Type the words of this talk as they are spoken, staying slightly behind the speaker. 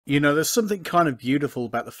You know, there's something kind of beautiful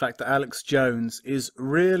about the fact that Alex Jones is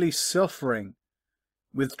really suffering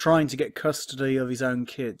with trying to get custody of his own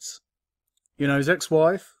kids. You know, his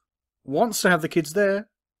ex-wife wants to have the kids there,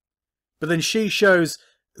 but then she shows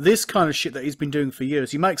this kind of shit that he's been doing for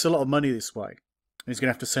years. He makes a lot of money this way. He's going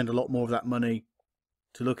to have to send a lot more of that money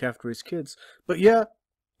to look after his kids. But yeah,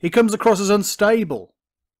 he comes across as unstable.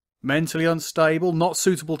 Mentally unstable, not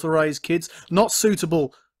suitable to raise kids, not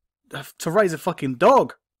suitable to raise a fucking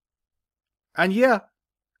dog. And yeah,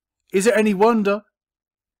 is it any wonder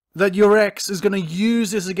that your ex is going to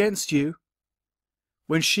use this against you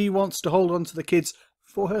when she wants to hold on to the kids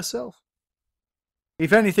for herself?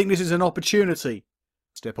 If anything, this is an opportunity.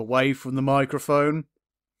 Step away from the microphone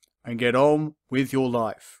and get on with your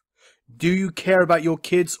life. Do you care about your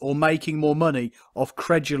kids or making more money off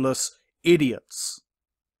credulous idiots?